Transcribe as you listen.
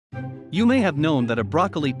You may have known that a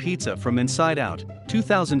broccoli pizza from Inside Out,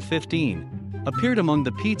 2015, appeared among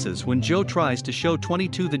the pizzas when Joe tries to show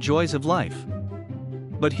 22 the joys of life.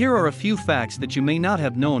 But here are a few facts that you may not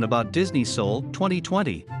have known about Disney Soul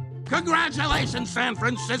 2020. Congratulations, San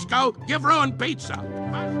Francisco! You've ruined pizza!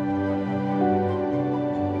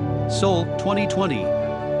 Soul 2020.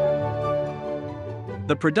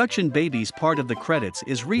 The production babies part of the credits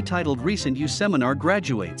is retitled Recent U Seminar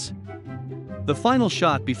Graduates. The final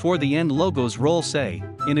shot before the end logos roll say,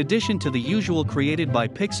 in addition to the usual created by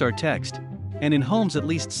Pixar text, and in homes at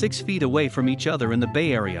least 6 feet away from each other in the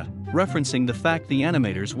Bay Area, referencing the fact the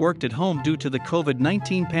animators worked at home due to the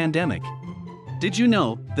COVID-19 pandemic. Did you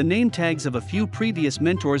know, the name tags of a few previous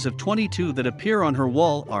mentors of 22 that appear on her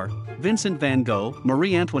wall are Vincent van Gogh,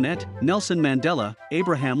 Marie Antoinette, Nelson Mandela,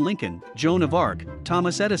 Abraham Lincoln, Joan of Arc,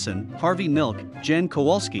 Thomas Edison, Harvey Milk, Jan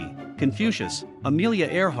Kowalski, Confucius, Amelia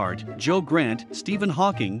Earhart, Joe Grant, Stephen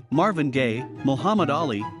Hawking, Marvin Gaye, Muhammad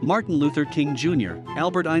Ali, Martin Luther King Jr.,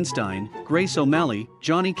 Albert Einstein, Grace O'Malley,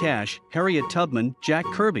 Johnny Cash, Harriet Tubman, Jack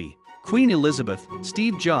Kirby, Queen Elizabeth,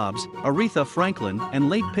 Steve Jobs, Aretha Franklin, and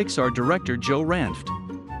late Pixar director Joe Ranft.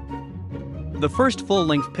 The first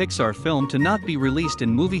full-length Pixar film to not be released in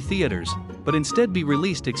movie theaters, but instead be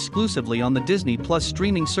released exclusively on the Disney Plus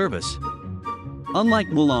streaming service. Unlike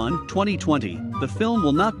Mulan 2020, the film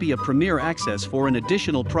will not be a premiere access for an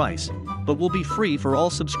additional price, but will be free for all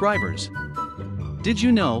subscribers. Did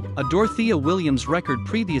you know, a Dorothea Williams record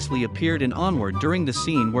previously appeared in Onward during the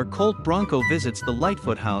scene where Colt Bronco visits the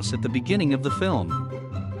Lightfoot house at the beginning of the film?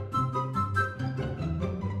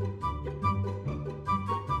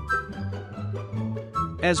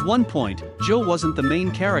 At one point, Joe wasn't the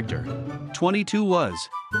main character. 22 was.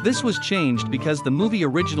 This was changed because the movie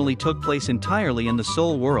originally took place entirely in the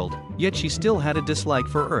Soul world, yet she still had a dislike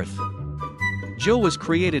for Earth. Joe was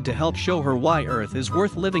created to help show her why Earth is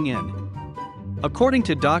worth living in. According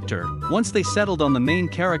to Docter, once they settled on the main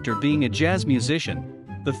character being a jazz musician,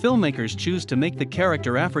 the filmmakers choose to make the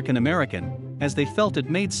character African American, as they felt it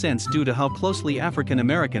made sense due to how closely African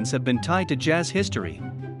Americans have been tied to jazz history.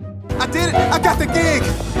 I did it! I got the gig!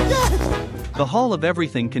 Yes! The Hall of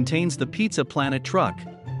Everything contains the Pizza Planet truck.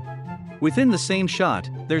 Within the same shot,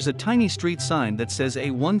 there's a tiny street sign that says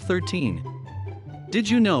A113. Did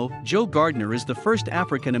you know, Joe Gardner is the first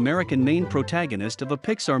African American main protagonist of a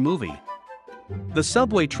Pixar movie? The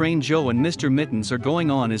subway train Joe and Mr. Mittens are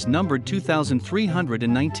going on is numbered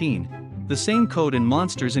 2319, the same code in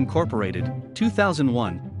Monsters Incorporated,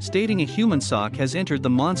 2001, stating a human sock has entered the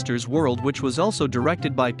monsters world, which was also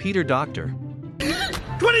directed by Pete Docter.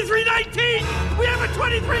 2319! We have a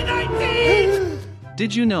 2319!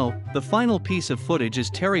 Did you know, the final piece of footage is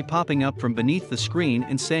Terry popping up from beneath the screen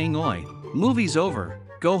and saying, "Oi, movie's over,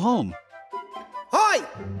 go home." Oi!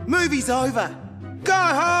 Movie's over! Go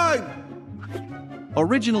home!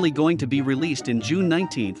 Originally going to be released in June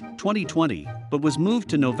 19, 2020, but was moved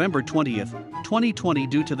to November 20, 2020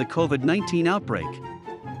 due to the COVID-19 outbreak.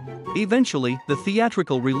 Eventually, the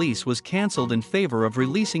theatrical release was cancelled in favor of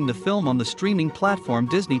releasing the film on the streaming platform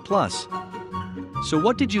Disney Plus. So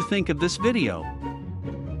what did you think of this video?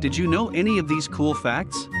 Did you know any of these cool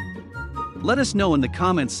facts? Let us know in the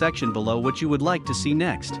comments section below what you would like to see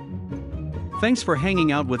next. Thanks for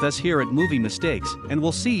hanging out with us here at Movie Mistakes, and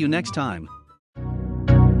we'll see you next time.